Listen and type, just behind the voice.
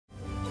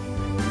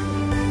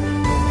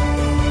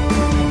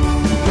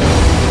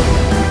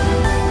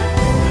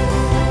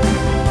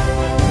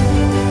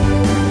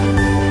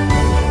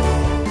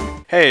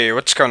Hey,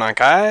 what's going on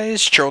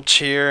guys? Jolts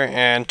here,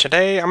 and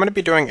today I'm going to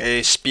be doing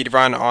a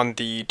speedrun on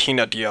the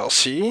Tina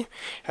DLC,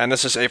 and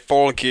this is a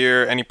full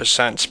gear, any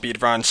percent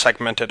speedrun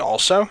segmented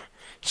also.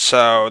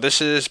 So this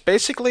is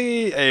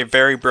basically a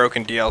very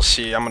broken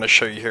DLC. I'm going to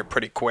show you here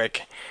pretty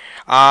quick.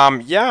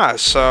 Yeah,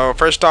 so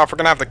first off we're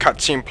going to have the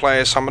cutscene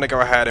play, so I'm going to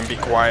go ahead and be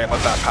quiet,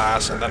 let that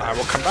pass, and then I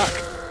will come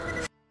back.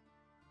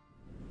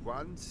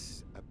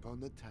 Once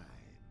upon a time,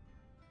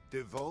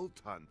 the Vault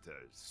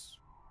Hunters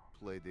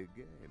played a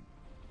game.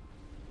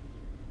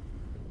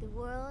 The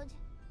world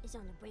is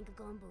on the brink of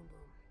going boom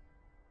boom.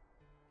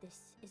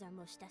 This is our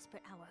most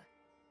desperate hour.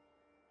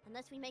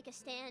 Unless we make a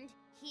stand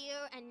here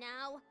and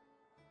now,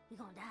 we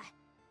gonna die.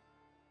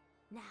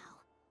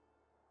 Now.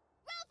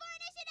 Roll for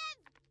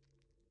initiative!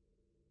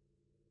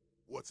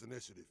 What's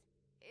initiative?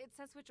 It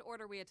says which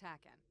order we attack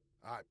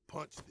in. I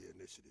punched the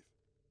initiative.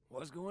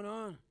 What's going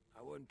on?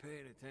 I wasn't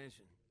paying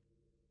attention.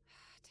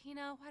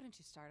 Tina, why don't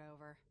you start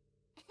over?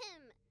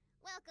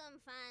 Welcome,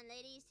 fine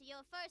ladies, to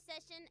your first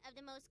session of the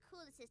most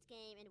coolest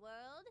game in the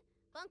world,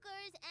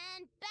 Bunkers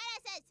and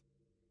Badasses!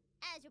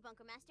 As your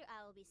bunker master,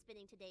 I will be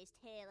spinning today's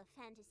tale of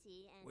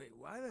fantasy and... Wait,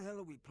 why the hell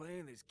are we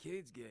playing this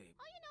kid's game?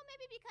 Oh,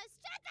 maybe because...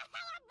 Shut the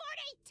hell up,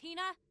 Morty!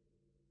 Tina?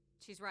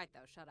 She's right,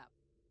 though. Shut up.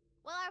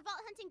 While our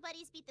vault hunting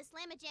buddies beat the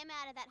slamma-jamma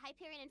out of that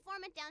Hyperion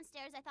informant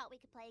downstairs, I thought we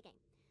could play a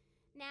game.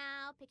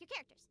 Now, pick your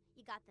characters.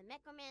 You got the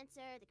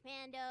Necromancer, the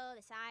Commando,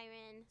 the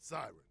Siren...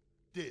 Siren.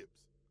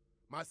 Dibs.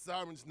 My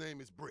siren's name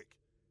is Brick,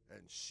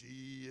 and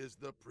she is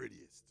the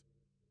prettiest.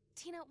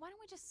 Tina, why don't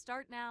we just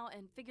start now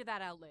and figure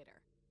that out later?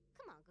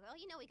 Come on, girl.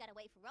 You know we gotta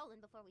wait for Roland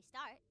before we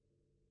start.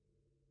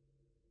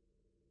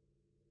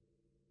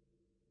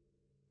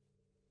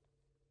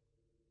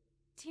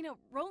 Tina,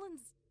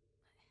 Roland's...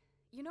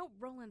 You know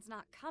Roland's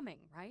not coming,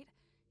 right?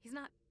 He's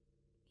not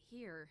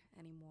here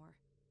anymore.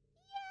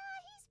 Yeah,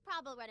 he's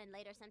probably running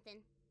late or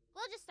something.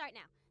 We'll just start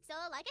now. So,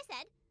 like I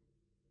said...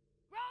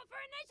 Roll for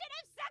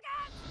initiative,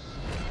 suckers!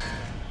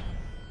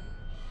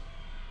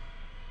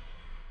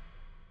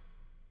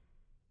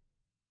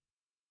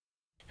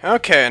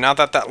 Okay, now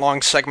that that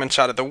long segment's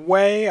out of the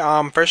way,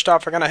 first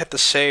off we're going to hit the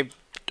save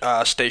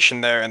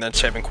station there and then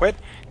save and quit.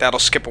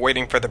 That'll skip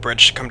waiting for the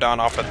bridge to come down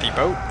off at the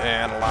boat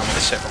and allow me to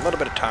save a little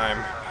bit of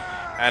time.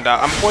 And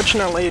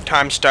unfortunately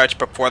time starts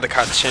before the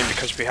cutscene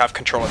because we have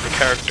control of the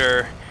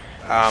character.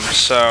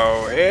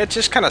 So it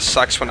just kind of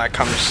sucks when that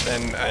comes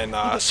in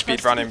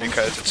speedrunning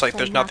because it's like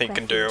there's nothing you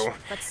can do.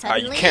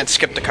 You can't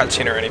skip the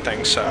cutscene or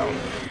anything, so...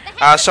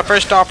 So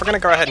first off, we're going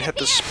to go ahead and hit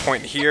this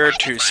point here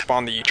to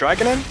spawn the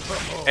dragon in.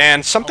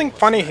 And something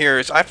funny here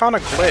is I found a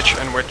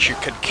glitch in which you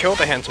could kill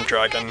the handsome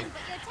dragon,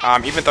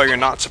 even though you're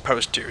not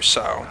supposed to,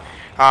 so...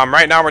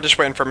 right now we're just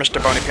waiting for Mr.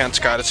 Bonypants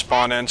guy to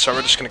spawn in, so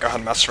we're just going to go ahead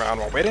and mess around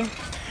while waiting.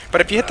 But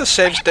if you hit the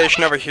save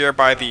station over here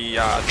by the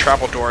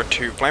travel door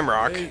to Flame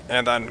Rock,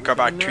 and then go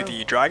back to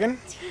the dragon,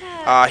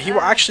 he will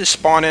actually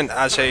spawn in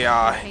as a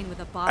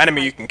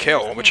enemy you can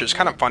kill, which is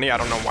kind of funny. I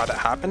don't know why that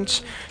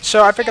happens.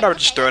 So I figured I would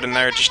just throw it in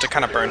there just to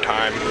kind of burn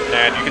time.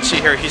 And you can see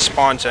here he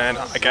spawns in,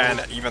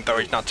 again, even though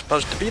he's not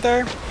supposed to be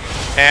there.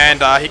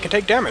 And he can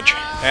take damage.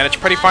 And it's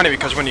pretty funny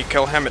because when you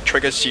kill him, it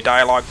triggers the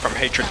dialogue from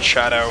Hatred and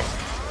Shadow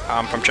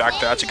from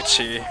Jack there, as you can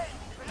see.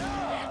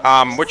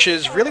 Which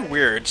is really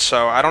weird,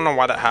 so I don't know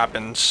why that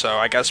happens, so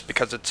I guess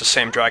because it's the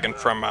same dragon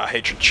from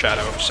Hatred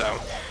Shadow,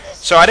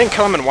 so I didn't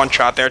kill him in one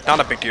shot there, it's not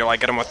a big deal, I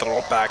get him with a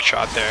little back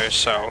shot there,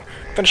 so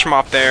finish him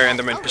off there, and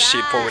then we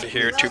proceed forward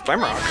here to Flame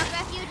Rock.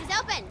 Refuge is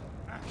open!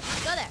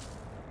 Go there.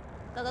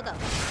 Go, go, go.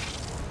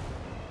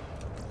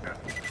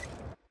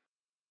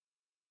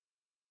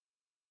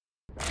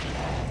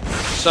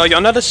 So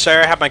you'll notice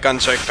there I have my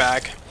Gunzerk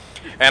back.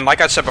 And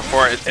like I said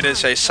before, it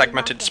is a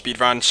segmented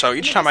speedrun, so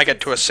each time I get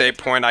to a save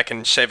point, I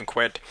can save and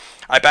quit.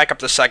 I back up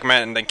the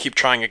segment and then keep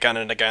trying again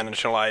and again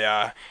until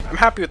I'm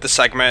happy with the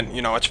segment,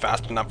 you know, it's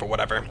fast enough or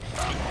whatever.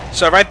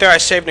 So right there I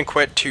saved and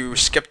quit to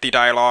skip the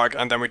dialogue,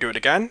 and then we do it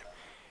again.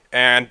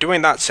 And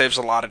doing that saves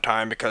a lot of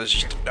time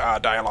because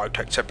dialogue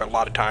takes up a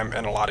lot of time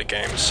in a lot of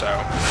games,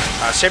 so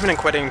saving and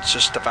quitting is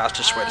just the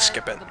fastest way to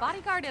skip it. The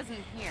bodyguard isn't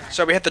here.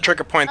 So we hit the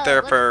trigger point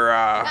there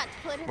for,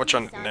 what's her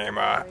name,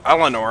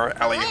 Eleanor,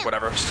 Ellie,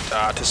 whatever,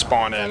 to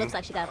spawn in. Looks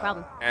like she got a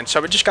problem. And so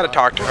we just gotta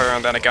talk to her,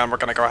 and then again we're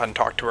gonna go ahead and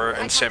talk to her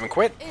and save and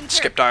quit,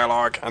 skip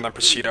dialogue, and then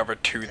proceed over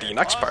to the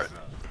next part.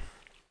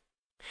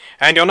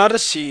 And you'll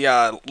notice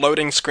the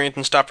loading screens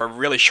and stuff are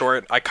really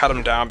short. I cut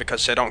them down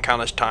because they don't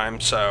count as time,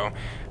 so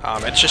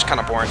it's just kind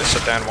of boring to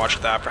sit there and watch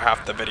that for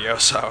half the video,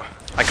 so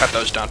I cut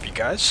those down for you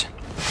guys.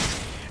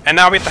 And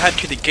now we have to head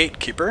to the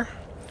Gatekeeper,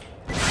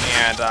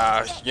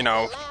 and you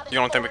know, the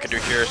only thing we can do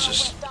here is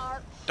just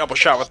double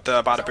shot with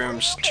the bada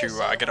booms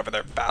to get over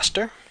there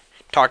faster.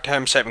 Talk to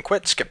him, save and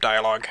quit, skip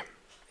dialogue.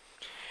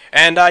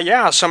 And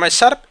yeah, so my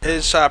setup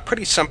is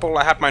pretty simple.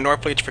 I have my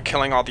Norfleets for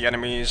killing all the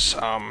enemies,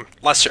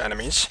 lesser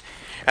enemies.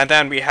 And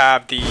then we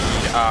have the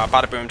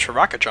bada booms for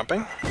rocket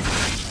jumping.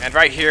 And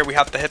right here we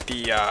have to hit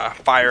the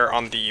fire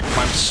on the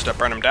plimps to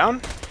burn them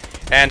down.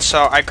 And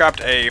so I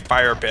grabbed a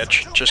fire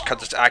bitch just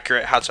because it's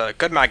accurate, has a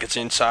good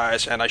magazine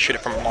size, and I shoot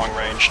it from long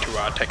range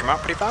to take them out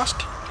pretty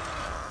fast.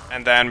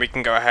 And then we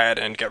can go ahead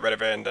and get rid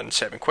of it and then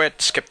save and quit,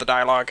 skip the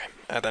dialogue,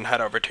 and then head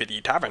over to the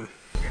tavern.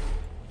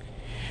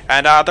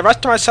 And the rest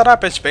of my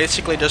setup is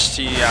basically just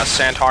the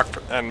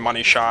Sandhawk and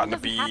Money Shot and the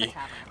B.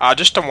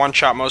 Just to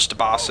one-shot most of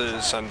the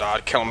bosses and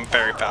kill them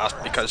very fast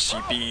because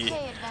the B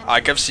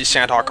gives the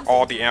Sandhawk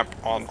all the amp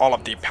on all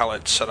of the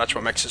pellets, so that's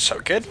what makes it so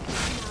good.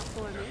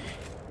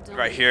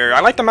 Right here, I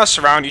like to mess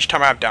around each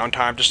time I have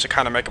downtime just to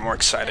kind of make it more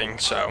exciting.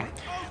 So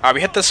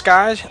we hit this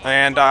guy,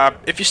 and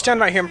if you stand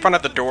right here in front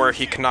of the door,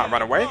 he cannot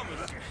run away.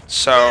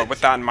 So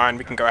with that in mind,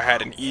 we can go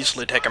ahead and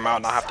easily take him out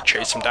and not have to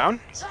chase him down.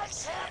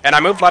 And I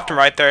moved left and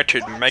right there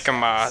to make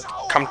him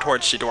come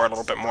towards the door a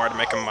little bit more to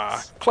make him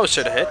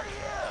closer to hit.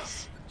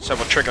 So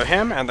we'll trigger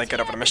him and then get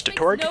over to Mr.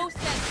 Torg. No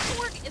sense.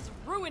 Torg is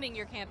ruining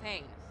your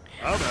campaign.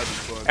 I'm having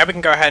fun. And we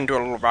can go ahead and do a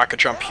little rocket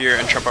jump here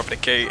and jump over the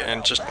gate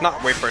and just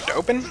not wait for it to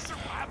open.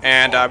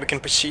 And we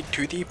can proceed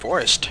to the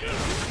forest.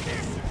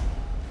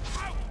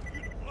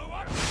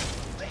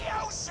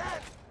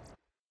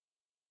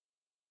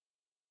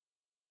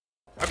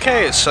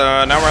 Okay,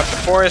 so now we're at the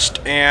forest,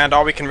 and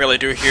all we can really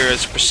do here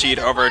is proceed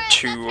over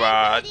to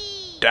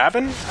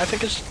Davin, I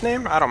think is his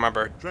name? I don't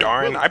remember.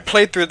 Darn. I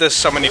played through this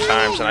so many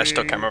times and I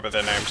still can't remember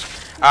their names.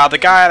 The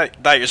guy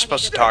that you're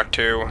supposed to talk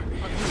to.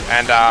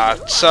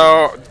 And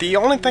so the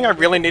only thing I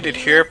really needed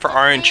here for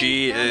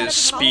RNG is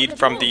speed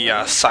from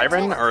the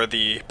Siren, or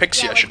the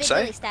Pixie I should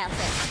say.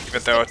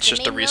 Even though it's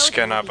just a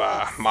reskin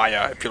of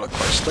Maya if you look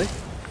closely.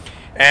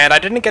 And I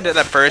didn't get it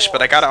at first,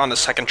 but I got it on the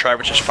second try,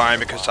 which is fine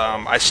because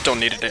I still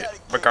needed it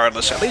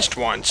regardless at least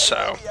once.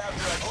 So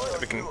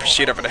we can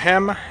proceed over to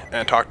him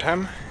and talk to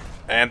him.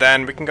 And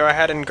then we can go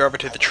ahead and go over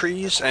to the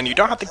trees, and you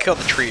don't have to kill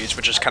the trees,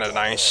 which is kind of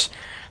nice.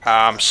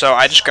 So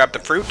I just grabbed the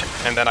fruit,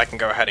 and then I can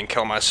go ahead and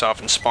kill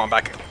myself and spawn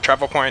back at the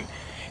travel point.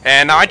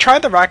 And now I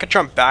tried the rocket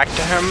jump back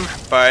to him,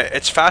 but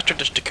it's faster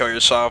just to kill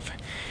yourself.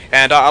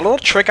 And a little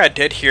trick I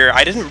did here,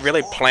 I didn't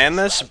really plan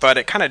this, but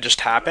it kind of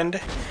just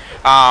happened.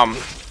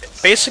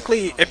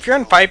 Basically, if you're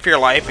in fight for your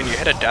life and you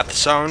hit a death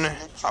zone,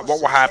 what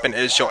will happen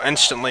is you'll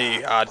instantly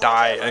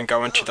die and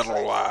go into the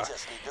little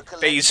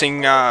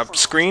phasing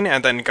screen,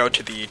 and then go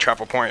to the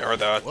travel point or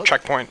the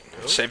checkpoint,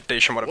 save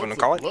station, whatever you want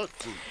to call it.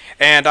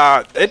 And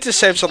it just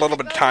saves a little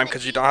bit of time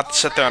because you don't have to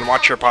sit there and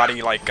watch your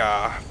body like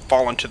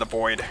fall into the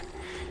void.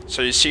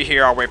 So you see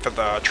here, I'll wait for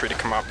the tree to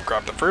come up,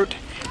 grab the fruit.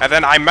 And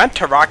then I meant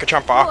to rocket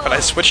jump off, but I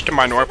switched to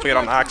my Norfleet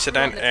on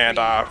accident, and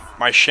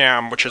my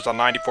sham, which is a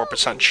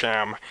 94%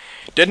 sham,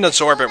 didn't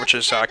absorb it, which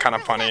is kind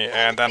of funny,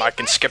 and then I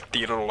can skip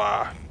the little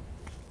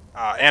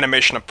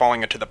animation of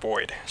falling into the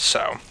void.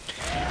 So,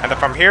 and then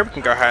from here, we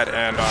can go ahead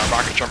and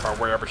rocket jump our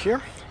way over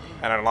here.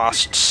 And I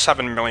lost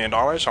 $7 million.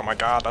 Oh my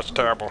god, that's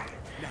terrible.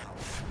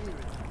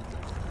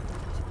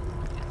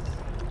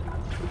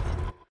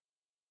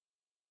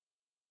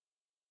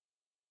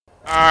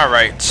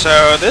 Alright,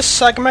 so this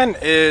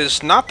segment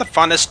is not the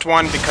funnest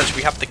one because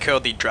we have to kill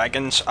the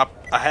dragons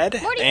up ahead,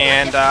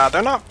 and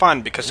they're not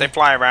fun because they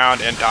fly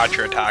around and dodge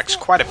your attacks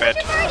quite a bit.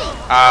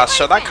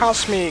 So that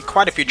cost me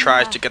quite a few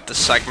tries to get this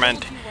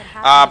segment.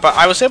 But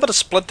I was able to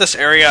split this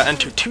area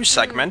into 2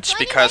 segments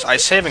because I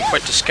save and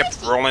quit to skip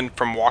Roland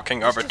from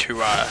walking over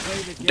to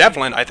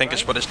Devlin, I think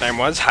is what his name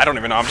was. I don't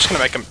even know. I'm just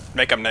gonna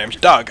make up names.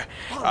 Doug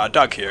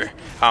here.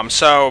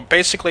 So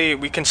basically,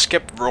 we can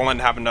skip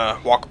Roland having to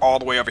walk all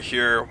the way over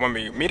here when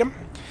we meet him,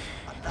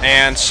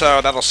 and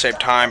so that'll save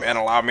time and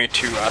allow me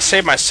to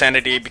save my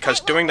sanity because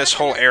doing this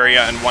whole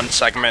area in one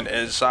segment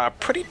is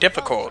pretty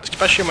difficult,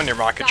 especially when you're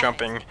rocket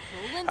jumping.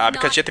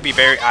 Because you have to be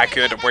very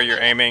accurate at where you're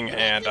aiming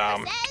and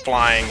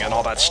flying and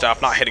all that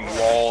stuff, not hitting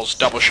walls,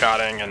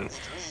 double-shotting, and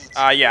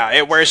yeah,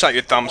 it wears out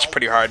your thumbs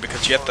pretty hard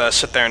because you have to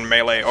sit there and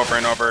melee over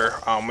and over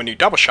when you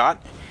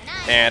double-shot.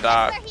 And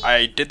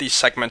I did these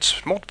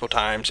segments multiple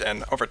times,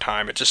 and over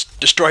time it just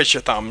destroys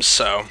your thumbs.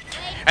 So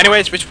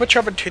anyways, we switch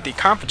over to the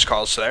conference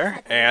calls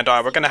there, and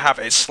we're going to have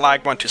a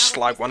slag one to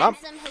slag one up,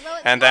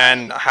 and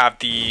then have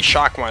the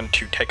shock one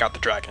to take out the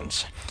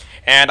dragons.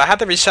 And I had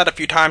to reset a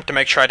few times to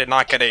make sure I did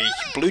not get a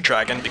blue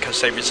dragon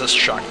because they resist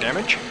shock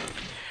damage.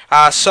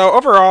 So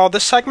overall,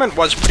 this segment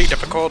was pretty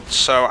difficult,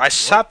 so I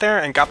sat there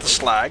and got the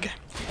slag,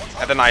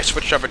 and then I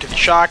switched over to the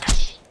shock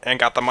and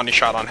got the money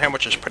shot on him,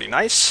 which is pretty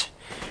nice.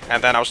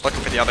 And then I was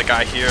looking for the other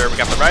guy here, we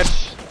got the red,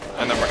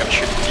 and then we're going to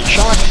shoot the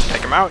shock,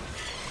 take him out.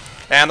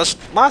 And this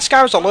last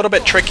guy was a little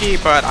bit tricky,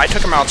 but I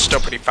took him out still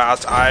pretty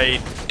fast.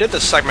 I did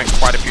this segment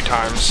quite a few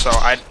times, so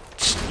I,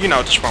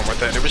 just went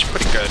with it. It was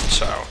pretty good,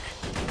 so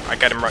I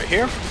get him right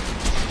here.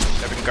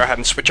 Then we can go ahead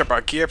and switch up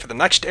our gear for the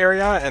next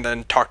area, and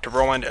then talk to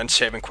Roland and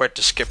save and quit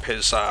to skip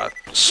his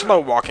slow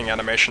walking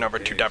animation over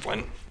to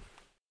Devlin.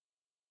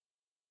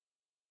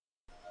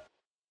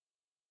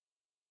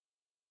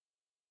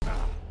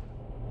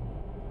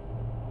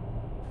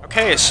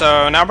 Okay,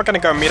 so now we're going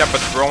to go meet up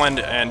with Roland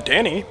and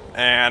Danny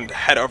and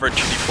head over to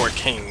the Four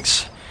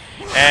Kings.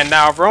 And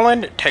now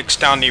Roland takes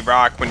down the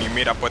rock when you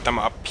meet up with him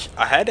up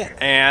ahead,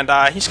 and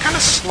he's kind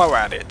of slow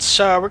at it.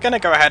 So we're going to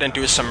go ahead and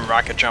do some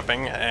rocket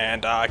jumping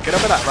and get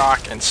over that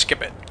rock and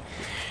skip it.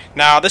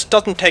 Now, this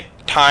doesn't take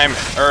time,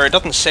 or it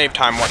doesn't save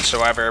time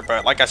whatsoever,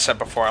 but like I said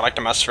before, I like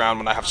to mess around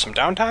when I have some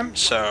downtime,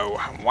 so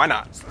why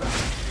not?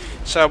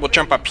 So we'll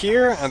jump up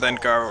here, and then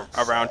go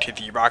around to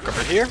the rock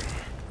over here,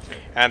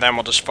 and then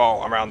we'll just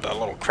fall around the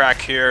little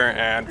crack here,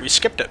 and we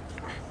skipped it.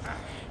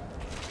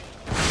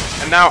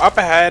 And now up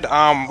ahead,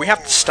 we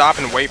have to stop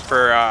and wait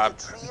for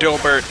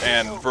Dilbert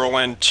and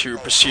Roland to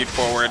proceed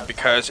forward,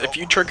 because if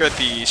you trigger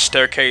the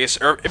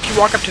staircase, or if you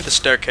walk up to the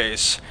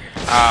staircase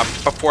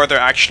before they're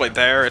actually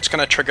there, it's going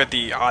to trigger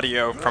the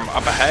audio from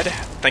up ahead,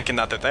 thinking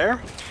that they're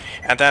there,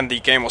 and then the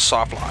game will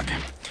soft lock.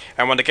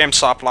 And when the game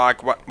soft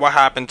lock, what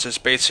happens is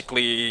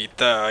basically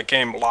the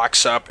game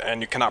locks up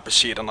and you cannot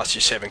proceed unless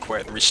you save and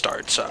quit and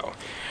restart, so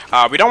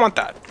we don't want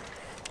that.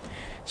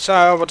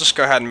 So we'll just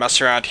go ahead and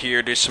mess around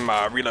here, do some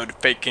reload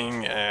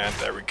faking, and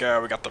there we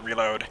go, we got the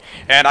reload.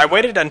 And I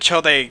waited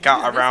until they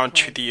got around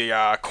to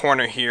the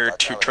corner here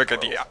to trigger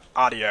the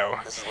audio.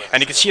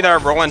 And you can see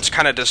that Roland's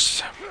kind of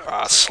just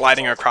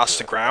sliding across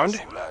the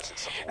ground.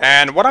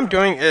 And what I'm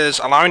doing is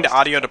allowing the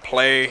audio to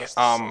play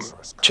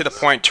to the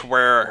point to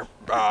where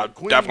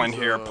Devlin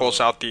here pulls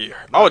out the...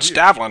 Oh, it's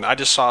Devlin. I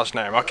just saw his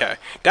name. Okay.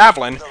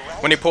 Devlin,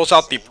 when he pulls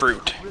out the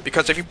fruit.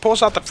 Because if he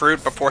pulls out the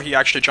fruit before he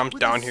actually jumps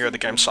down here, the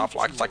game soft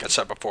locks, like I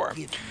said before.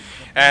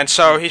 And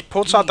so he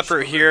pulls out the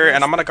fruit here,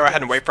 and I'm going to go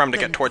ahead and wait for him to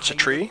get towards the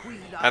tree,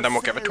 and then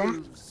we'll give it to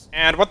him.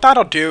 And what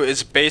that'll do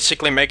is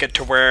basically make it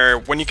to where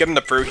when you give him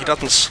the fruit, he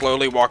doesn't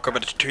slowly walk over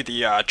to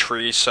the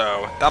tree,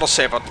 so that'll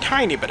save a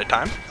tiny bit of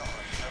time.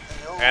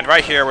 And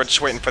right here, we're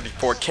just waiting for the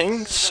 4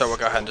 kings, so we'll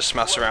go ahead and just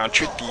mess around,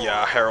 shoot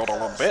the herald a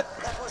little bit.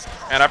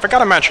 And I forgot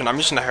to mention, I'm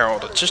using the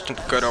herald. It's just a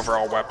good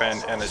overall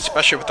weapon, and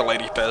especially with the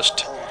lady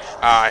fist,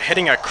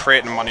 hitting a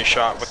crit and money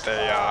shot with the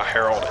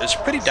herald is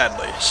pretty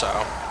deadly.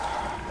 So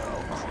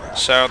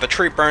the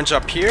tree burns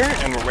up here,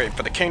 and we're waiting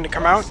for the king to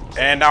come out.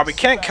 And now we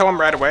can't kill him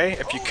right away.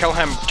 If you kill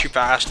him too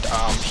fast,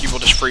 he will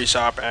just freeze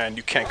up, and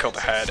you can't kill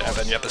the head, and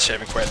then you have to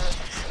save and quit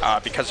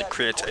because it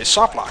creates a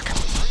soft lock.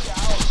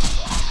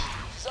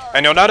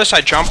 And you'll notice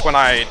I jump when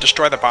I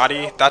destroy the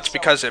body. That's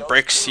because it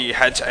breaks the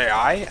head's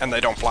AI and they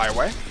don't fly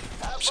away.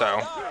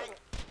 So,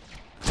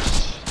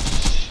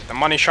 the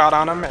money shot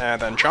on him,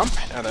 and then jump,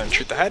 and then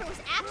shoot the head.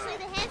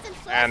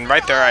 And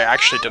right there I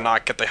actually did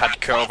not get the head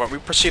kill, but we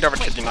proceed over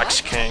to the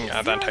next king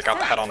and then take out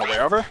the head on the way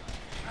over.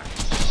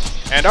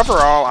 And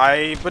overall,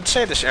 I would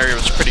say this area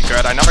was pretty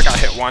good. I never got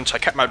hit once. I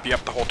kept my B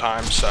up the whole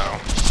time, so...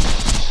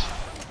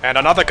 And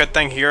another good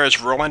thing here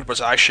is Roland was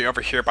actually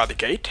over here by the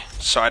gate,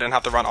 so I didn't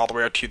have to run all the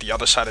way to the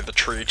other side of the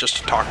tree just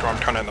to talk to him,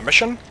 turn in the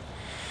mission.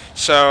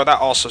 So that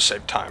also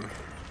saved time.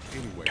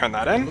 Turn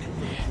that in.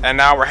 And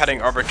now we're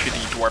heading over to the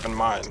Dwarven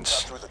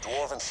Mines.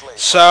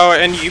 So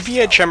in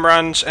UVHM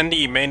runs in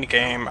the main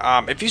game,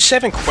 if you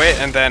save and quit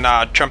and then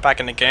jump back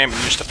in the game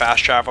and use the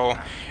fast travel,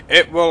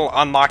 it will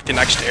unlock the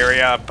next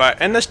area,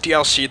 but in this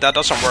DLC that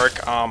doesn't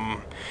work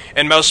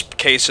in most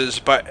cases,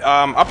 but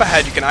up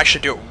ahead you can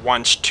actually do it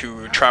once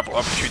to travel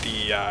up to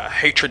the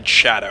Hatred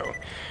Shadow.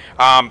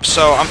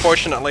 So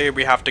unfortunately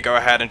we have to go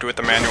ahead and do it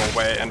the manual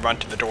way and run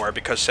to the door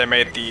because they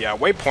made the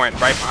waypoint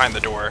right behind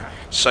the door,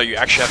 so you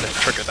actually have to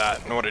trigger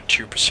that in order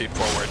to proceed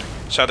forward.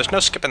 So there's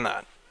no skipping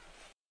that.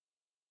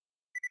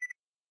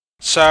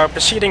 So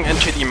proceeding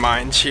into the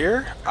mines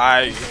here,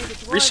 I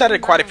reset it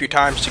quite a few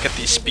times to get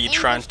these speed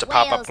shrines to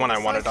pop up when I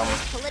wanted them.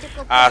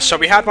 So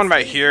we had one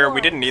right here. We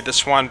didn't need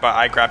this one, but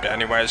I grabbed it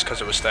anyways because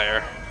it was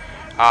there.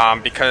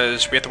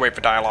 Because we have to wait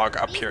for dialogue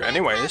up here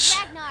anyways.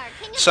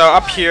 So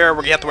up here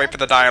we have to wait for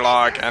the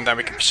dialogue and then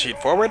we can proceed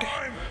forward.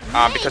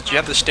 Because you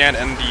have to stand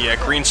in the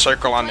green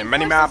circle on the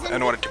minimap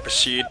in order to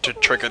proceed to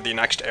trigger the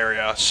next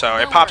area. So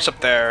it pops up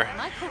there,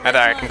 and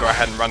I can go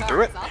ahead and run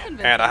through it.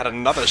 And I had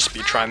another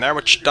speed shrine there,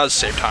 which does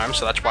save time,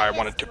 so that's why I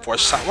wanted to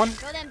force that one.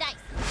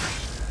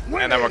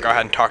 And then we'll go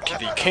ahead and talk to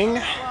the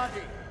king.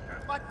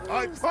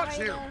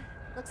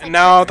 And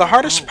now, the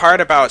hardest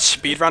part about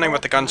speedrunning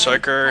with the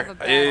Gunzerker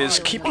is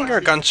keeping your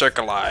Gunzerker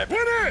alive,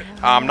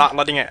 not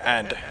letting it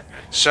end.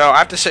 So I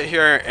have to sit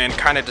here and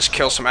kind of just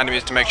kill some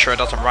enemies to make sure it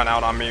doesn't run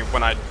out on me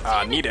when I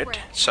need it.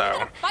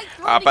 So,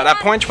 but at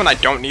points when I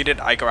don't need it,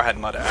 I go ahead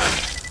and let it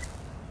end.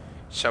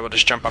 So we'll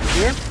just jump up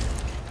here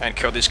and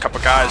kill these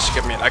couple guys to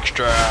give me an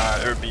extra,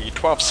 it would be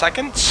 12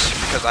 seconds,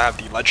 because I have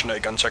the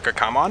legendary Gunzerker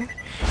come on,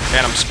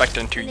 and I'm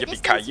expecting to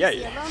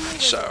yippee-ki-yay.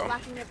 So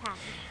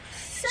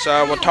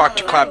we'll talk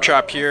to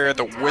Claptrap here,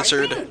 the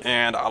wizard,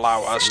 and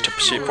allow us to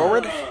proceed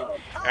forward.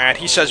 And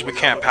he says we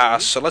can't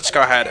pass, so let's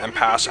go ahead and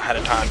pass ahead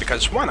of time,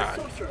 because why not?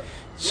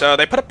 So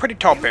they put a pretty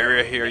tall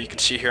barrier here. You can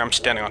see here I'm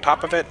standing on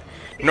top of it.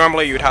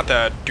 Normally you'd have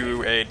to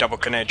do a double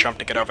grenade jump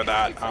to get over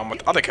that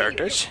with other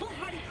characters.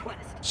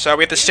 So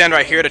we have to stand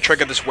right here to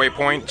trigger this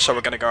waypoint, so we're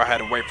going to go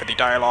ahead and wait for the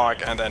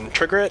dialogue and then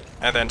trigger it,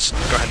 and then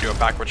go ahead and do a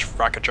backwards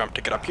rocket jump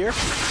to get up here.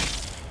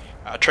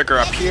 Trigger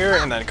up here,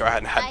 and then go ahead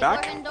and head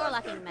back.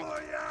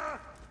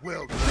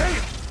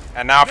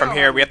 And now from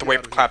here, we have to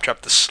wait for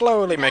Claptrap to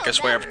slowly make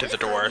his way over to the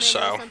door,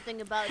 so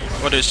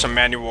we'll do some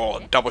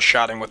manual double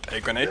shotting with a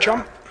grenade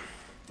jump.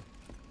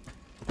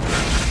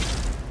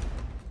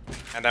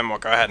 And then we'll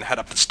go ahead and head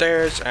up the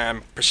stairs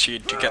and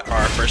proceed to get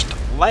our first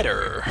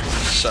letter.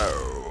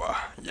 So,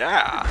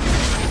 yeah,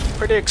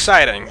 pretty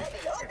exciting.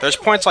 There's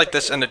points like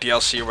this in the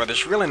DLC where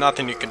there's really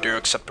nothing you can do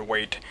except to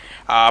wait.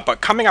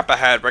 But coming up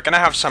ahead, we're going to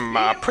have some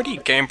pretty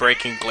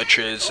game-breaking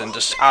glitches and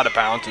just out of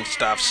bounds and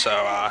stuff,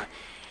 so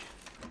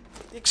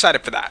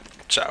excited for that.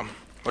 So,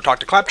 we'll talk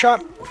to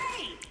Claptrap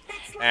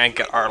and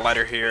get our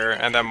letter here,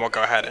 and then we'll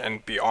go ahead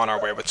and be on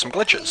our way with some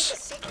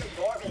glitches.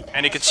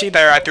 And you can see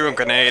there I threw a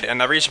grenade,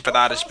 and the reason for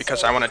that is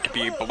because I want it to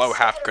be below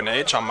half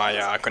grenades on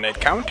my grenade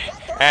count.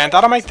 And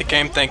that'll make the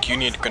game think you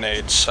need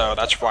grenades, so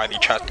that's why the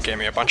chat gave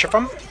me a bunch of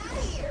them.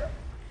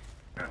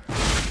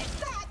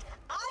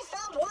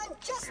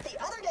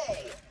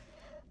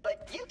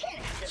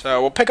 So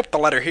we'll pick up the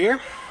letter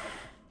here,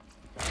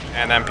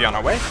 and then be on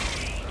our way.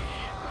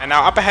 And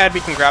now up ahead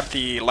we can grab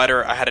the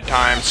letter ahead of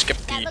time, skip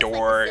the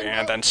door,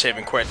 and then save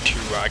and quit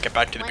to get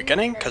back to the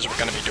beginning, because we're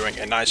going to be doing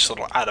a nice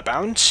little out of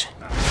bounds.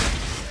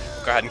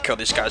 Go ahead and kill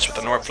these guys with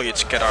the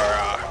Norfleets, get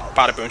our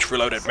bada boons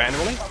reloaded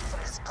manually.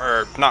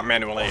 Or not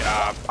manually,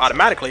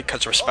 automatically,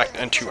 because respect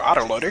into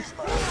autoloader.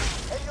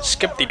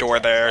 Skip the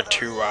door there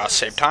to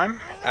save time,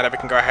 and then we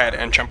can go ahead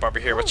and jump over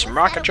here with some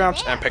rocket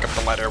jumps and pick up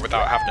the letter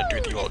without having to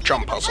do the little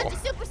jump puzzle.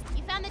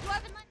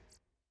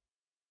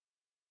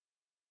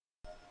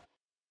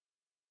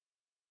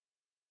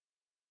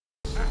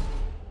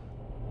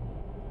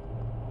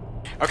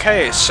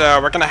 Okay,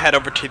 so we're gonna head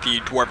over to the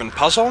Dwarven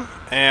puzzle,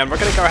 and we're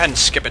gonna go ahead and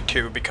skip it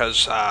too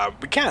because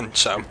we can.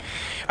 So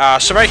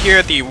right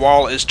here the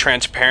wall is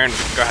transparent.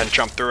 We can go ahead and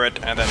jump through it,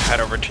 and then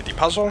head over to the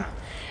puzzle.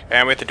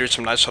 And we have to do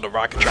some nice little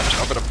rocket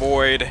jumps over the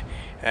void.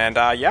 And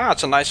yeah,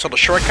 it's a nice little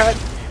shortcut.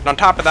 And on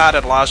top of that,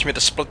 it allows me to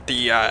split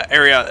the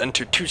area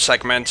into 2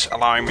 segments,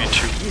 allowing me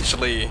to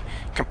easily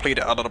complete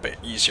it a little bit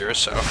easier,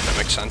 so if that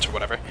makes sense or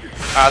whatever.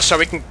 So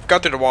we can go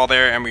through the wall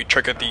there, and we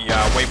trigger the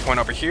waypoint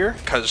over here,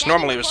 because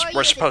normally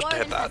we're supposed to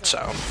hit that,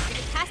 so.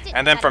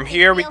 And then from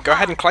here, we can go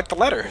ahead and collect the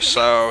letter.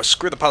 So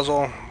screw the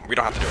puzzle, we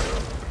don't have to do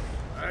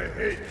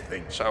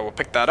it. So we'll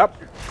pick that up.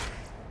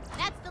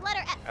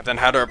 And then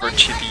head over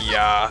to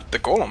the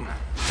golem.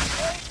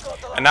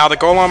 And now the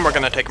golem, we're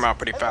going to take him out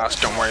pretty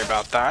fast, don't worry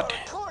about that.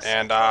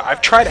 And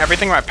I've tried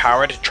everything in my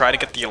power to try to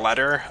get the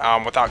letter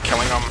without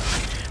killing him.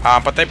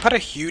 But they put a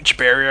huge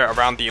barrier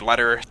around the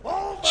letter,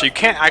 so you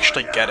can't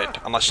actually get it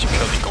unless you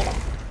kill the golem.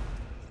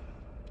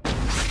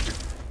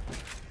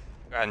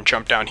 Go ahead and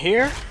jump down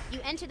here,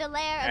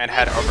 and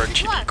head over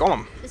to the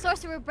golem.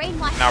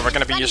 Now we're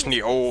going to be using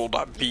the old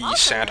B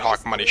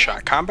Sandhawk money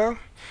shot combo,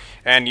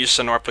 and use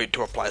the Norfleet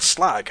to apply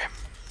slag.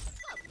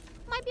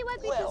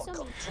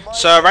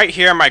 So right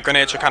here my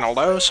grenades are kind of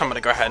low, so I'm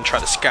going to go ahead and try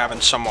to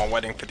scavenge some while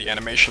waiting for the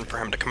animation for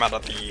him to come out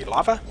of the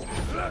lava.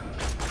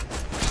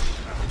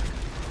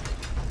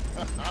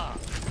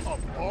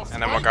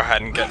 And then we'll go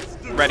ahead and get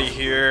ready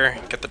here,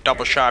 get the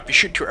double shot. If you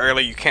shoot too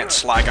early you can't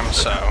slag him,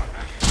 so.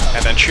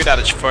 And then shoot at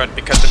his foot,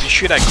 because if you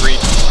shoot at Greed,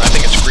 I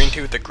think it's Green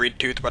Tooth or Greed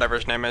Tooth, whatever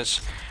his name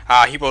is,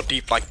 he will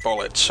deflect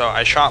bullets. So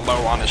I shot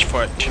low on his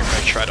foot to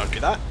make sure I don't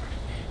do that.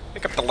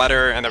 Pick up the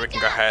letter, and then we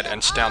can go ahead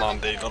and stand on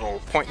the little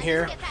point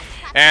here.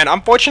 And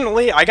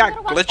unfortunately, I got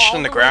glitched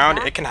in the ground.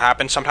 It can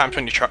happen sometimes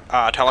when you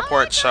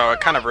teleport, so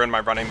it kind of ruined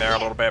my running there a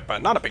little bit,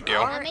 but not a big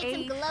deal.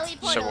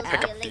 So we'll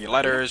pick up the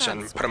letters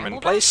and put them in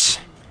place.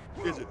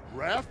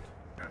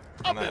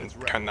 And then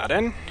turn that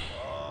in.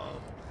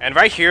 And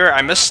right here,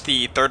 I missed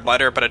the 3rd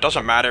letter, but it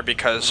doesn't matter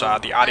because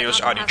the audio is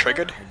already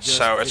triggered,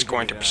 so it's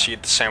going to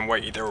proceed the same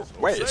way either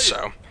way,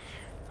 so.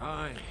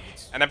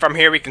 And then from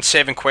here we can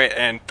save and quit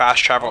and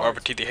fast travel over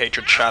to the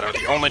Hatred Shadow,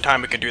 the only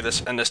time we can do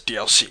this in this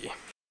DLC.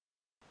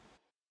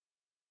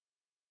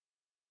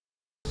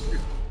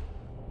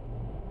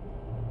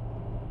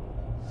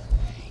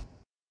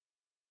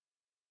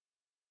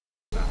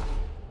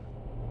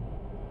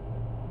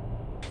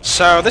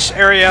 So this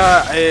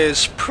area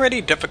is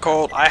pretty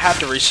difficult. I had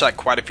to reset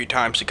quite a few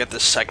times to get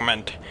this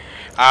segment.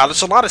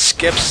 There's a lot of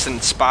skips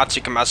and spots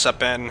you can mess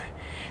up in.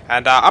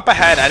 And up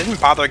ahead, I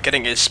didn't bother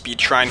getting a speed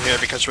shrine here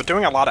because we're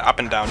doing a lot of up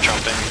and down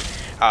jumping.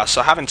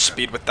 So having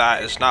speed with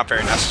that is not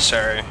very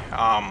necessary.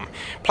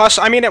 Plus,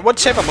 I mean, it would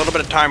save a little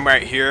bit of time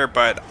right here,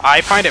 but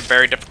I find it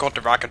very difficult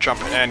to rocket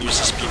jump and use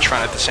the speed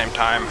shrine at the same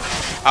time.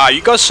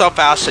 You go so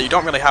fast that you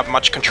don't really have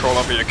much control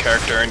over your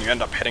character, and you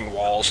end up hitting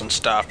walls and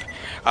stuff.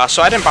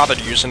 So I didn't bother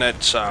using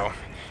it, so.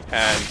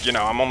 And, you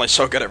know, I'm only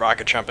so good at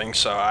rocket jumping,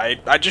 so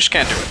I just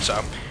can't do it,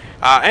 so.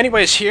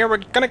 Anyways, here, we're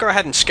going to go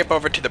ahead and skip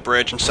over to the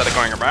bridge instead of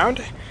going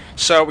around.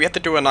 So we have to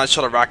do a nice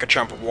little rocket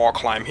jump wall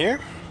climb here.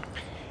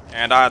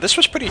 And this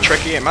was pretty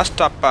tricky. It messed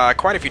up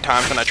quite a few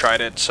times when I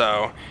tried it,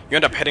 so you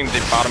end up hitting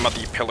the bottom of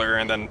the pillar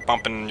and then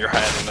bumping your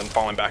head and then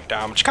falling back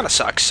down, which kind of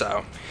sucks,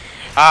 so.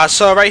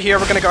 So right here,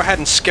 we're going to go ahead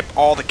and skip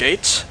all the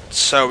gates,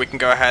 so we can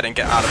go ahead and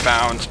get out of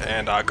bounds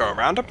and go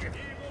around them.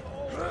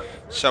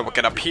 So we'll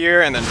get up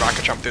here and then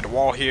rocket jump through the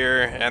wall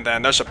here, and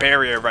then there's a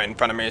barrier right in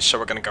front of me, so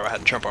we're going to go ahead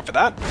and jump over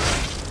that.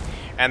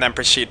 And then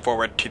proceed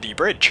forward to the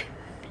bridge.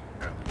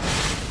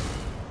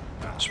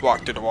 Just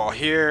walk through the wall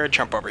here,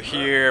 jump over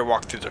here,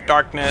 walk through the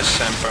darkness,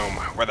 and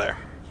boom, we're there.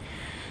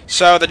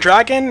 So the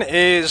dragon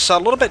is a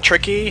little bit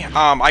tricky.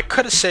 I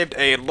could have saved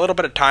a little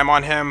bit of time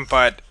on him,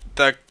 but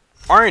the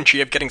RNG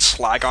of getting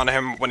slag on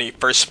him when he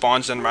first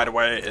spawns in right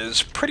away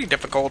is pretty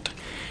difficult.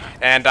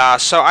 And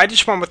so I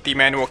just went with the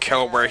manual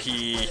kill where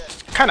he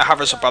kind of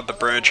hovers above the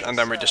bridge and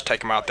then we just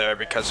take him out there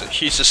because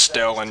he's just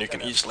still and you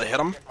can easily hit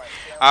him.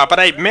 But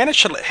I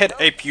managed to hit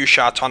a few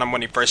shots on him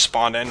when he first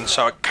spawned in,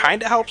 so it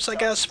kind of helps, I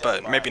guess,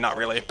 but maybe not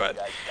really. But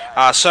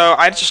so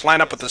I just line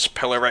up with this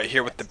pillar right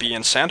here with the bee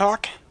and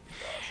sandhawk.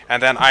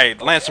 And then I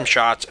land some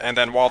shots, and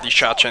then while these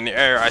shots are in the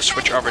air, I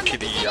switch over to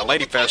the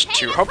Ladyfist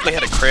to hopefully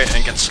hit a crit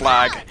and get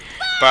slag.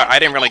 But I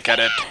didn't really get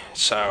it,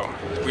 so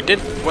we did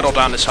whittle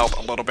down his health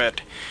a little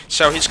bit.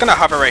 So he's going to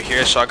hover right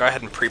here, so I'll go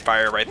ahead and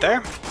pre-fire right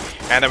there.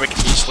 And then we can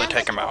easily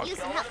take him out.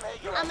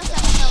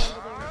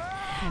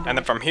 And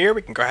then from here,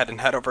 we can go ahead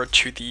and head over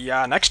to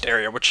the next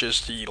area, which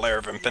is the Lair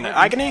of Infinite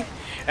Agony.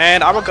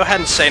 And I will go ahead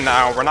and say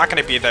now, we're not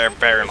going to be there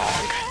very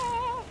long.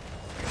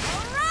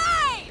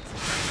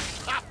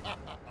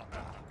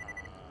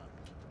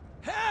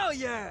 Hell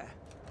yeah!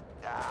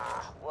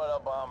 Ah, what a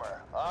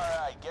bummer.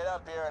 Alright, get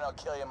up here and I'll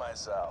kill you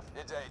myself.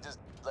 Just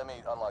let me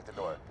unlock the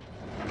door.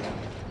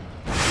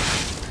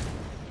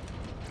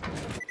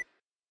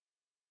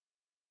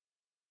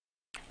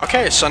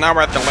 Okay, so now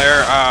we're at the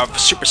lair of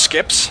super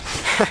skips.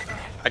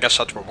 I guess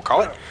that's what we'll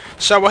call it.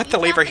 So we'll hit the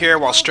lever here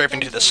while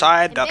strafing to the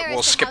side. That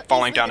will skip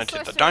falling down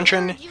into the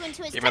dungeon.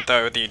 Even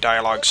though the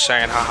dialogue's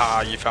saying,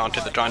 haha, you fell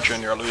into the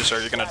dungeon, you're a loser,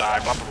 you're gonna die,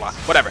 blah blah blah.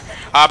 Whatever.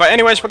 But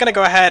anyways, we're gonna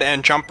go ahead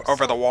and jump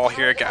over the wall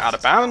here, get out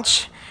of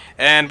bounds.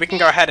 And we can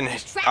go ahead and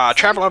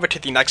travel over to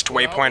the next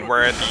waypoint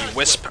where the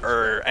Wisp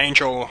or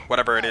Angel,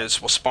 whatever it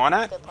is, will spawn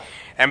at.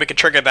 And we can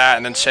trigger that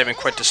and then save and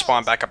quit to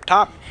spawn back up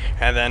top.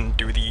 And then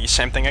do the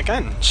same thing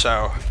again.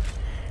 So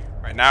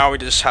right now we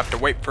just have to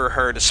wait for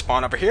her to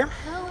spawn over here.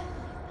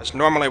 As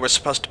normally we're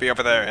supposed to be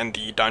over there in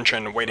the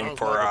dungeon waiting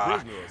for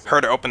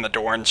her to open the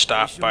door and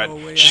stuff.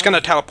 But she's going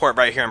to teleport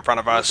right here in front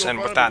of us. And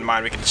with that in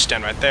mind, we can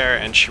stand right there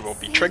and she will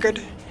be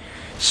triggered.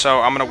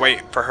 So I'm going to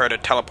wait for her to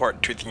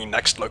teleport to the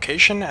next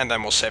location, and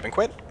then we'll save and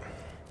quit.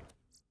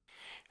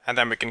 And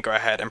then we can go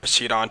ahead and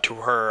proceed on to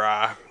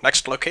her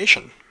next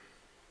location.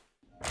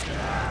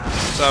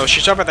 So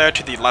she's over there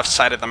to the left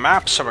side of the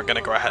map, so we're going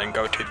to go ahead and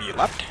go to the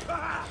left.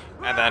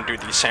 And then do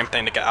the same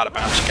thing to get out of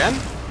bounds again.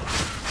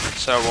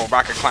 So we'll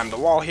rocket climb the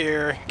wall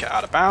here, get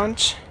out of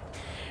bounds.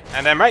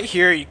 And then right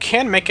here, you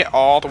can make it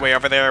all the way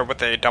over there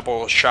with a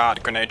double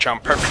shot grenade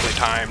jump, perfectly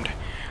timed.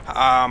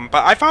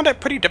 But I found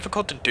it pretty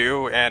difficult to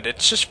do, and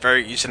it's just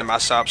very easy to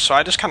mess up, so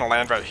I just kind of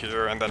land right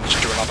here and then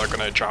just do another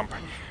grenade jump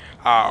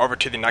over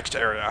to the next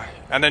area.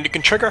 And then you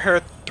can trigger her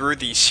through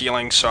the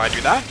ceiling, so I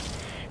do that.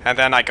 And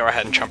then I go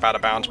ahead and jump out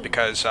of bounds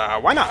because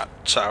why not?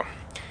 So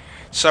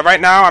right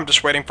now I'm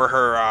just waiting for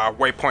her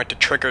waypoint to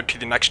trigger to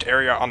the next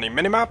area on the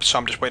minimap, so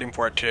I'm just waiting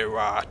for it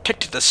to tick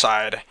to the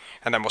side,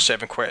 and then we'll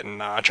save and quit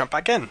and jump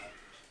back in.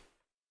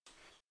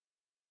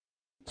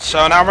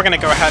 So now we're going to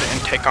go ahead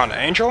and take on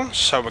Angel,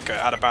 so we'll go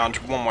out of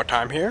bounds one more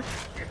time here.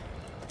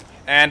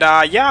 And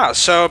yeah,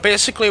 so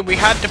basically we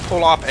had to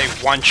pull off a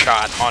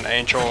one-shot on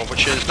Angel,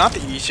 which is not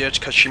the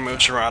easiest because she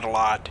moves around a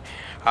lot.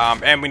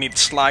 And we need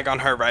slag on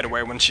her right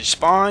away when she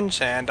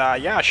spawns, and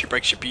yeah, she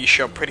breaks your B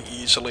shield pretty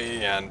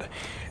easily, and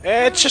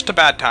it's just a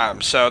bad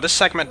time. So this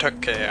segment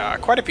took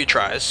quite a few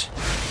tries.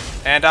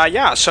 And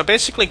yeah, so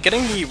basically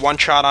getting the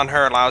one-shot on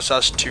her allows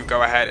us to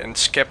go ahead and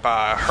skip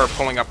her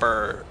pulling up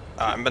her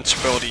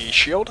invincibility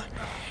shield,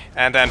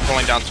 and then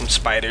pulling down some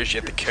spiders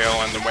you have to kill,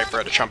 and then wait for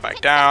her to jump back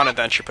down, and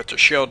then she puts her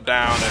shield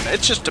down, and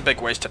it's just a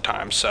big waste of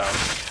time. So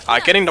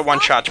getting the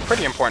one shot's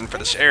pretty important for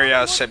this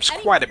area, saves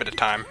quite a bit of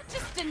time.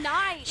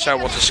 So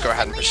we'll just go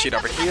ahead and proceed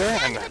over here,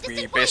 and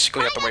we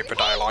basically have to wait for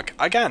dialogue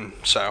again.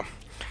 So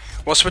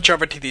we'll switch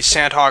over to the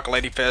Sandhawk,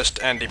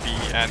 Ladyfist, and the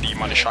Bee, and the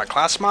Money Shot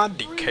class mod,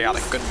 the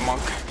Chaotic Good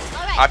Monk.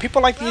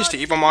 People like to use the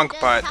Evil Monk,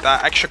 but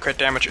that extra crit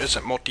damage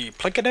isn't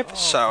multiplicative,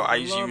 so I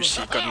use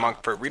the Good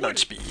Monk for reload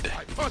speed.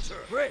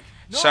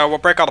 So we'll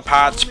break all the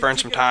pots, burn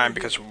some time,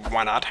 because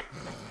why not?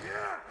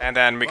 And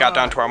then we got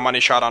down to our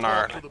Money Shot on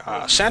our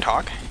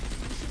Sandhawk,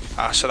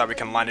 so that we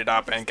can line it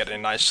up and get a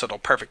nice little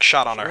perfect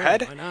shot on her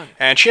head.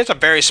 And she has a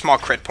very small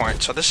crit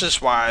point, so this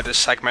is why this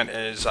segment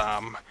is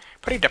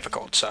pretty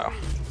difficult, so.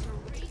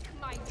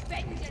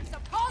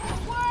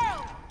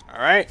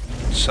 Alright,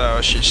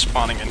 so she's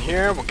spawning in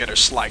here, we'll get her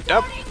slagged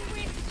up,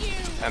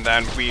 and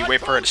then we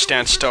wait for her to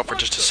stand still for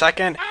just a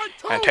second,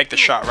 and take the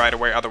shot right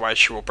away, otherwise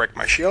she will break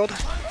my shield,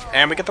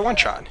 and we get the one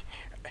shot.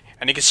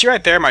 And you can see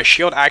right there, my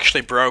shield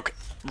actually broke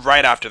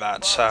right after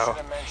that, so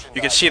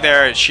you can see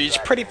there, she's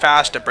pretty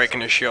fast at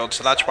breaking her shield,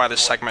 so that's why this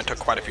segment took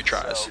quite a few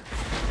tries.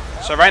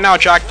 So right now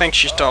Jack thinks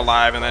she's still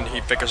alive, and then he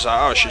figures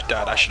out, oh, she's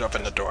dead, I should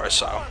open the door,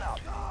 so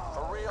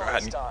go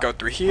ahead and go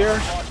through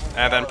here,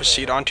 and then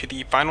proceed on to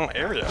the final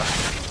area.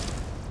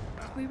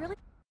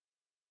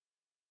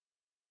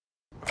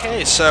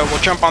 Okay, so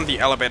we'll jump on the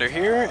elevator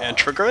here and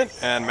trigger it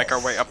and make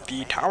our way up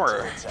the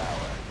tower.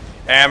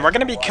 And we're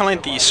going to be killing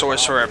the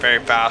sorcerer very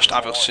fast.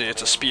 Obviously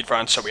it's a speed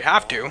run, so we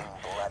have to.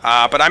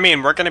 But I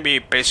mean, we're going to be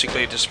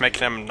basically just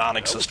making him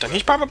non-existent.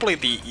 He's probably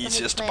the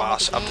easiest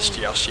boss of this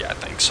DLC, I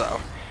think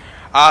so.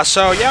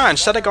 So yeah,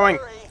 instead of going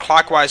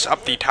clockwise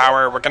up the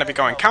tower, we're going to be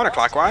going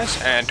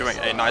counterclockwise and doing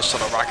a nice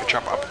little rocket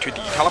jump up to the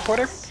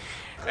teleporter.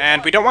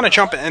 And we don't want to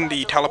jump in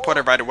the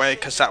teleporter right away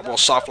because that will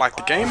soft-lock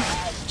the game.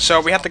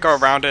 So we have to go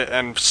around it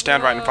and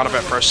stand right in front of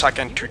it for a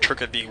second to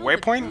trigger the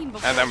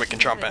waypoint, and then we can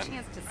jump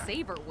in.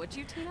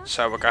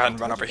 So we'll go ahead and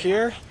run over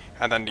here,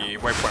 and then the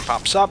waypoint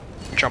pops up,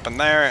 jump in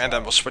there, and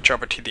then we'll switch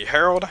over to the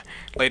Herald,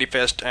 Lady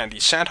Fist, and the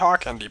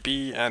Sandhawk, and the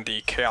Bee, and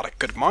the Chaotic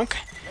Good Monk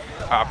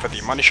for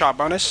the money shot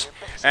bonus.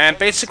 And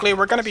basically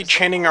we're going to be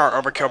chaining our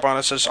overkill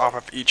bonuses off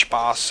of each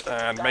boss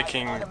and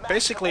making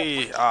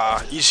basically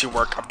easy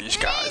work of these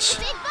guys.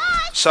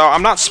 So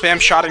I'm not spam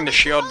shotting the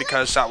shield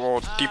because that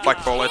will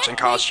deflect bullets and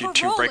cause you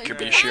to break your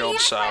B shield.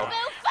 So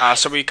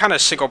we kind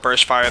of single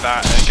burst fire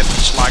that and get the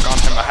slag on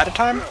him ahead of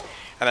time,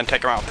 and then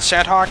take him out with the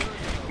Sandhawk.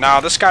 Now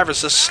this guy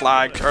resists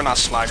slag, or not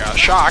slag,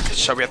 shock,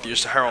 so we have to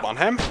use the Herald on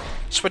him.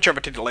 Switch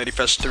over to the Lady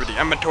Fist through the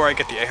inventory,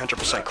 get the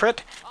 800%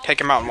 crit, take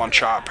him out in one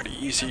shot, pretty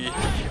easy.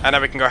 And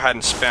then we can go ahead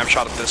and spam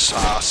shot at this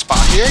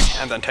spot here,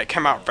 and then take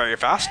him out very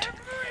fast.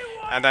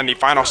 And then the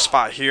final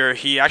spot here,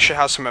 he actually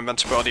has some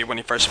invincibility when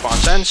he first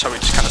spawns in, so we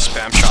just kind of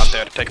spam shot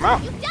there to take him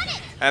out.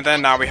 And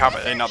then now we have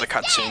another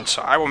cutscene,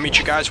 so I will meet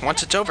you guys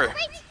once it's over.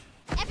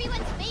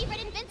 Everyone's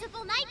favorite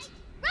invincible knight,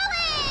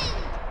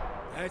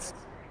 Roland!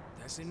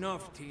 That's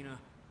enough, Tina.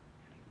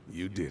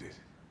 You did it.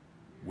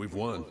 We've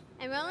won.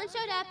 And Roland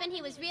showed up, and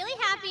he was really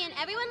happy, and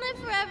everyone lived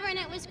forever, and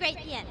it was great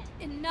at the end.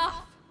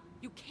 Enough!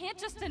 You can't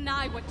just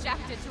deny what Jack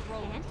did to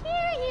Roland.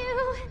 Can't hear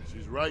you.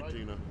 She's right,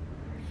 Tina.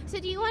 So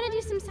do you want to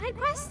do some side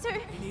quests, or?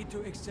 We need to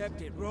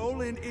accept it.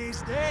 Roland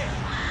is dead.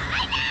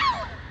 I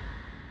know!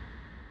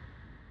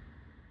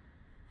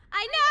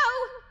 I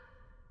know!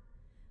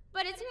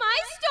 But it's my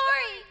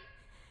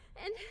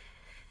story! And...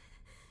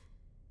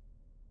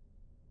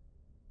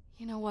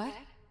 You know what?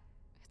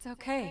 It's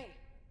okay.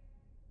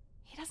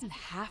 He doesn't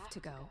have to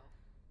go.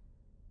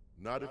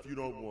 Not if you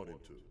don't want him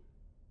to.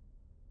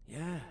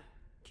 Yeah,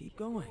 keep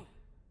going.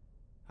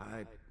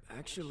 I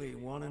actually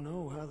want to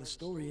know how the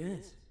story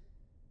ends.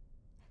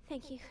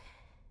 Thank you.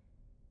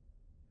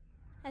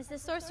 As the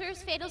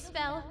sorcerer's fatal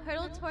spell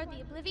hurtled toward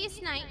the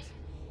oblivious knight,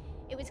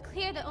 it was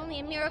clear that only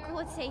a miracle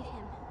would save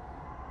him.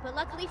 But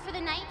luckily for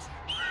the knight,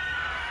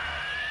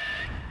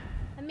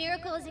 a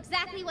miracle is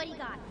exactly what he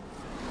got.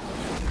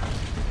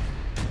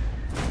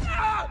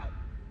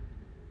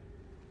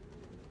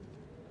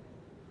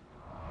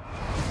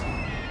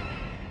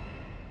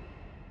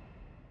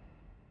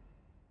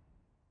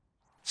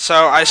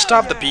 So I still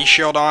have the B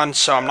shield on,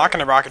 so I'm not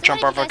going to rocket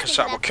jump over because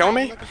that will kill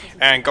me,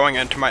 and going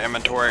into my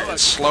inventory is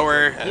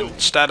slower, and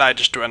instead I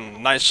just do a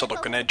nice little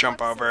grenade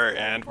jump over,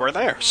 and we're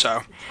there.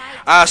 So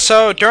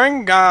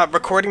during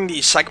recording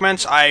these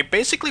segments, I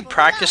basically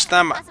practiced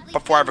them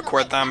before I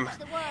record them,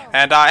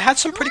 and I had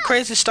some pretty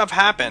crazy stuff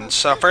happen.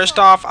 So first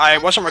off, I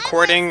wasn't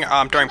recording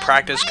during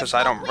practice because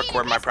I don't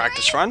record my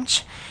practice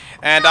runs.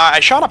 And I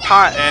shot a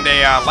pot, and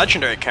a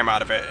legendary came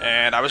out of it,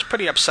 and I was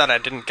pretty upset I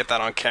didn't get that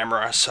on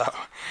camera, so...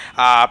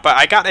 but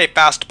I got a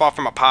fastball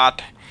from a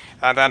pot,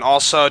 and then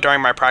also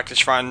during my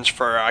practice runs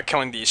for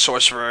killing the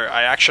sorcerer,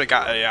 I actually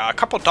got a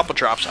couple double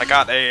drops. I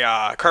got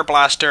a curb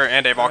blaster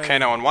and a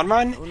volcano in one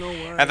run,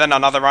 and then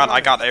another run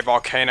I got a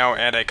volcano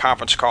and a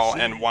conference call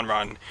in one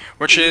run,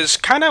 which is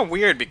kind of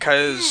weird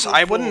because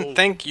I wouldn't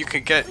think you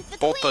could get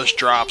both those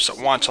drops at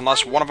once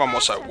unless one of them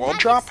was a world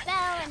drop.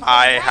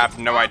 I have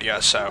no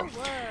idea, so...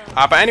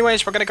 but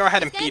anyways, we're going to go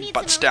ahead and beat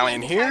Butt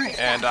Stallion here,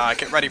 and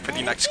get ready for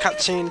the next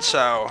cutscene,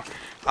 so,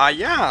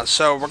 yeah,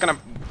 so we're going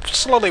to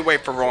slowly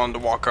wait for Roland to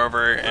walk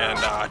over and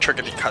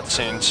trigger the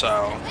cutscene,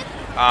 so,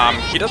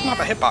 he doesn't have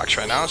a hitbox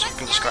right now, so we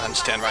can just go ahead and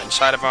stand right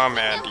inside of him,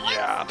 and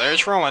yeah,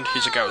 there's Roland,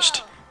 he's a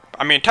ghost.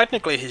 I mean,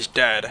 technically he's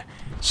dead,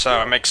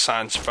 so it makes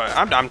sense, but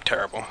I'm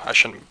terrible, I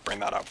shouldn't bring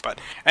that up, but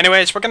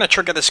anyways, we're going to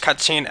trigger this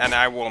cutscene, and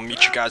I will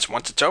meet you guys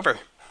once it's over.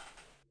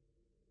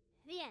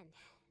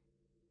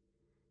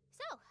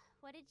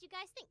 What did you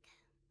guys think?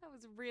 That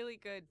was really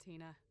good,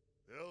 Tina.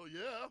 Hell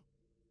yeah.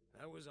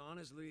 That was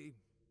honestly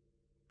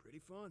pretty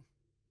fun.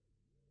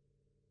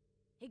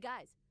 Hey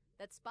guys,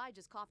 that spy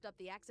just coughed up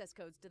the access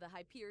codes to the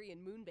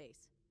Hyperion moon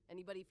base.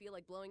 Anybody feel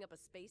like blowing up a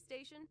space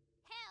station?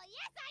 Hell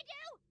yes, I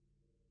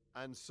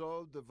do! And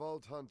so the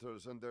Vault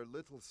Hunters and their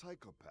little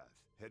psychopath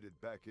headed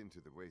back into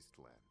the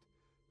wasteland.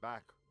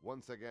 Back,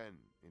 once again,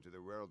 into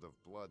the world of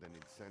blood and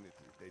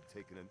insanity they'd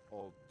taken an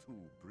all too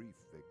brief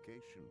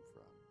vacation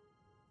from.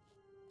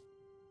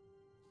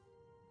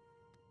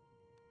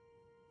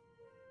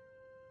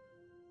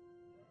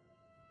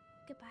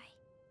 Goodbye.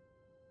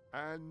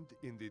 And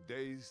in the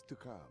days to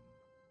come,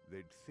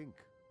 they'd think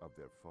of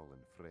their fallen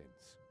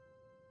friends,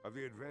 of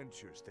the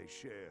adventures they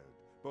shared,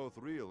 both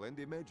real and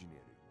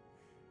imaginary.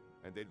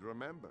 And they'd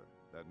remember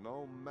that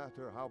no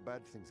matter how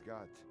bad things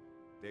got,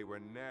 they were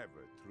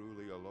never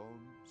truly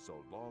alone so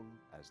long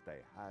as they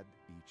had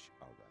each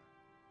other.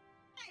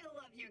 I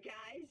love you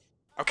guys.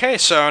 Okay,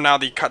 so now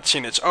the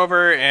cutscene is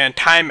over, and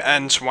time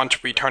ends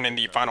once we turn in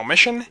the final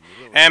mission,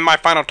 and my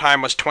final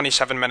time was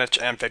 27 minutes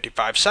and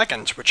 55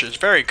 seconds, which is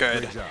very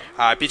good.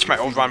 It beats my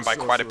old run by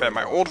quite a bit.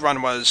 My old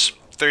run was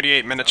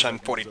 38 minutes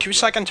and 42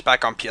 seconds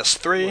back on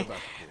PS3,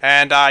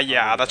 and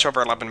yeah, that's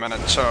over 11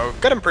 minutes, so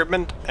good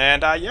improvement,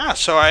 and yeah,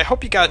 so I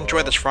hope you guys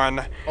enjoyed this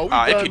run.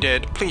 If you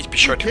did, please be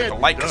sure to hit the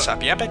like, because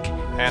that'd be epic,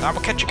 and I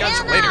will catch you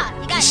guys later.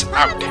 Peace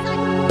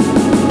out.